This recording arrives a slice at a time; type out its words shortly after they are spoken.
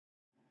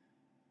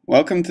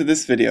Welcome to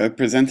this video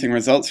presenting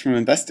results from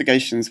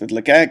investigations with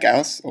Laguerre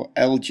Gauss, or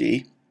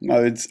LG,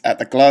 modes at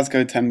the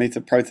Glasgow 10-meter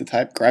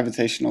prototype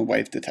gravitational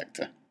wave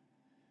detector.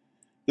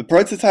 The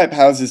prototype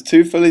houses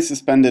two fully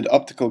suspended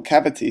optical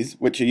cavities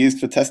which are used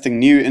for testing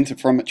new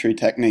interferometry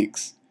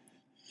techniques.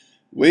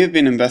 We have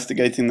been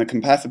investigating the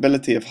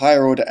compatibility of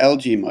higher-order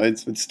LG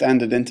modes with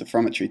standard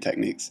interferometry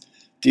techniques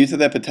due to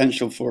their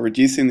potential for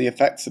reducing the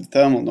effects of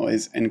thermal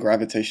noise in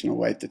gravitational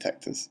wave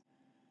detectors.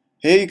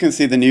 Here you can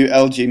see the new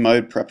LG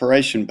mode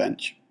preparation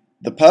bench.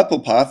 The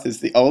purple path is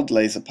the old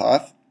laser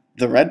path,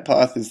 the red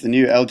path is the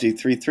new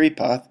LG33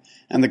 path,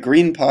 and the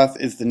green path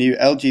is the new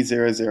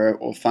LG00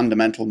 or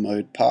fundamental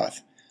mode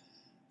path.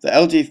 The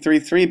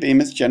LG33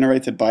 beam is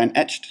generated by an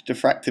etched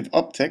diffractive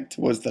optic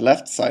towards the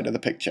left side of the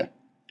picture.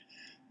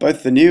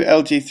 Both the new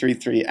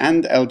LG33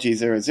 and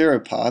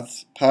LG00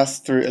 paths pass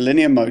through a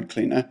linear mode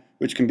cleaner,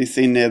 which can be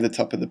seen near the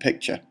top of the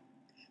picture.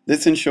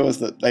 This ensures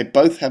that they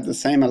both have the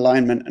same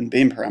alignment and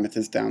beam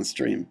parameters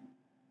downstream.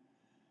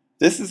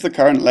 This is the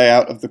current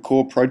layout of the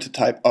core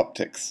prototype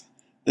optics.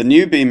 The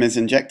new beam is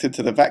injected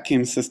to the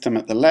vacuum system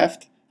at the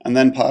left and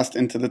then passed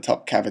into the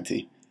top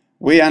cavity.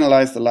 We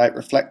analyze the light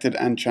reflected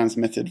and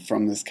transmitted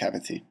from this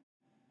cavity.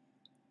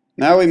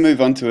 Now we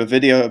move on to a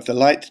video of the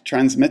light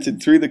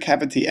transmitted through the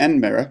cavity end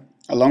mirror,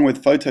 along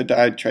with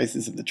photodiode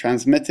traces of the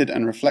transmitted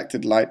and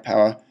reflected light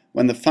power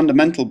when the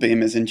fundamental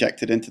beam is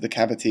injected into the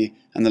cavity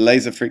and the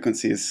laser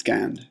frequency is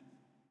scanned.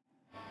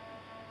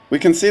 We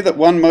can see that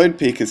one mode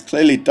peak is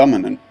clearly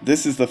dominant.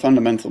 This is the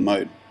fundamental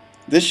mode.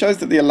 This shows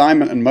that the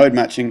alignment and mode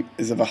matching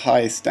is of a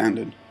high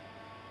standard.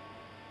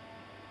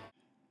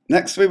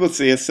 Next we will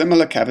see a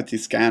similar cavity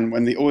scan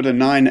when the order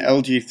 9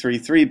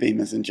 LG33 beam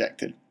is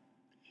injected.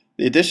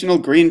 The additional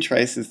green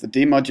trace is the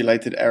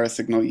demodulated error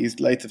signal used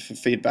later for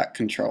feedback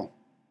control.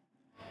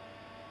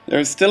 There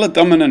is still a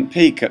dominant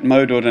peak at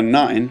mode order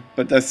 9,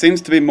 but there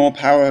seems to be more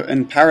power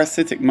in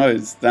parasitic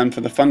modes than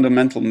for the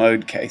fundamental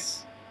mode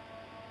case.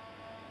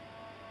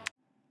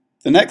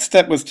 The next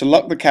step was to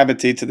lock the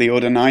cavity to the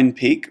order 9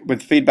 peak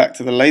with feedback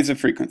to the laser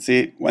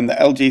frequency when the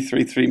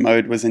LG33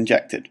 mode was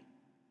injected.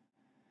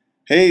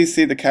 Here you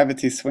see the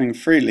cavity swing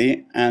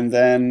freely and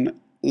then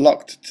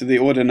locked to the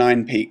order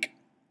 9 peak.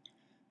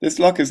 This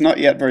lock is not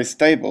yet very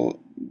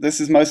stable.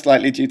 This is most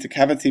likely due to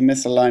cavity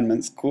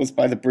misalignments caused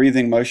by the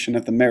breathing motion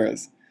of the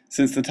mirrors,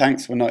 since the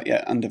tanks were not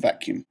yet under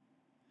vacuum.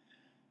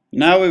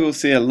 Now we will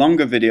see a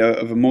longer video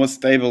of a more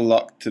stable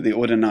lock to the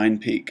order 9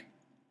 peak.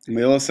 And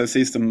we also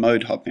see some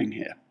mode hopping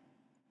here.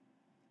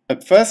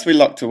 At first we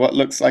locked to what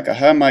looks like a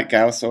Hermite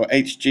Gauss or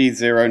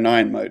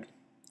HG09 mode.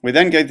 We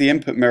then gave the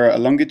input mirror a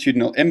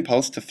longitudinal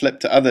impulse to flip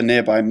to other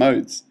nearby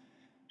modes.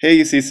 Here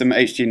you see some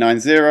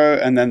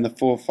HG90 and then the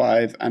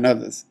 4-5 and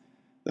others.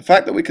 The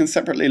fact that we can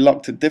separately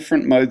lock to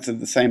different modes of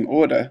the same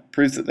order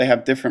proves that they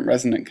have different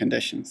resonant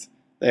conditions.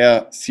 They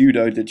are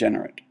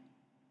pseudo-degenerate.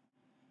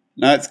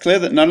 Now it's clear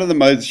that none of the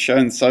modes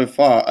shown so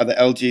far are the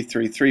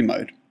LG33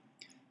 mode.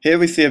 Here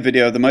we see a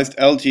video of the most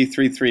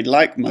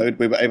LG33-like mode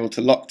we were able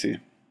to lock to.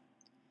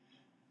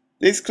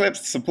 These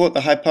clips support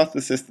the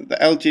hypothesis that the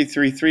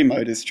LG33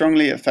 mode is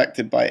strongly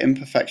affected by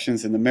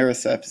imperfections in the mirror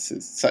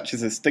surfaces, such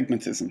as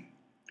astigmatism.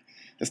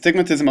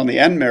 Astigmatism on the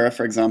end mirror,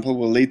 for example,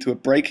 will lead to a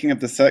breaking of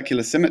the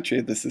circular symmetry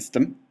of the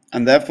system,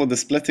 and therefore the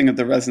splitting of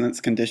the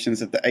resonance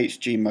conditions of the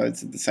HG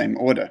modes of the same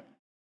order.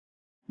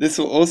 This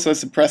will also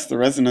suppress the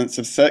resonance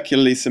of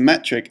circularly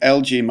symmetric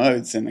LG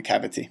modes in the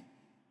cavity.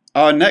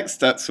 Our next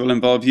steps will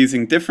involve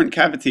using different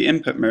cavity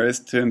input mirrors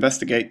to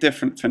investigate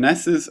different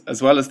finesses as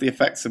well as the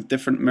effects of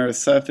different mirror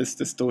surface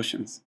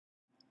distortions.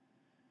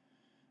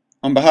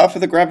 On behalf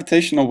of the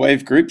gravitational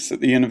wave groups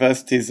at the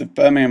universities of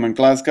Birmingham and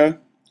Glasgow,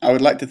 I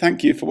would like to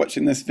thank you for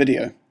watching this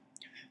video.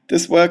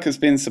 This work has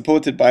been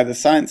supported by the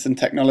Science and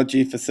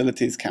Technology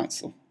Facilities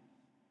Council.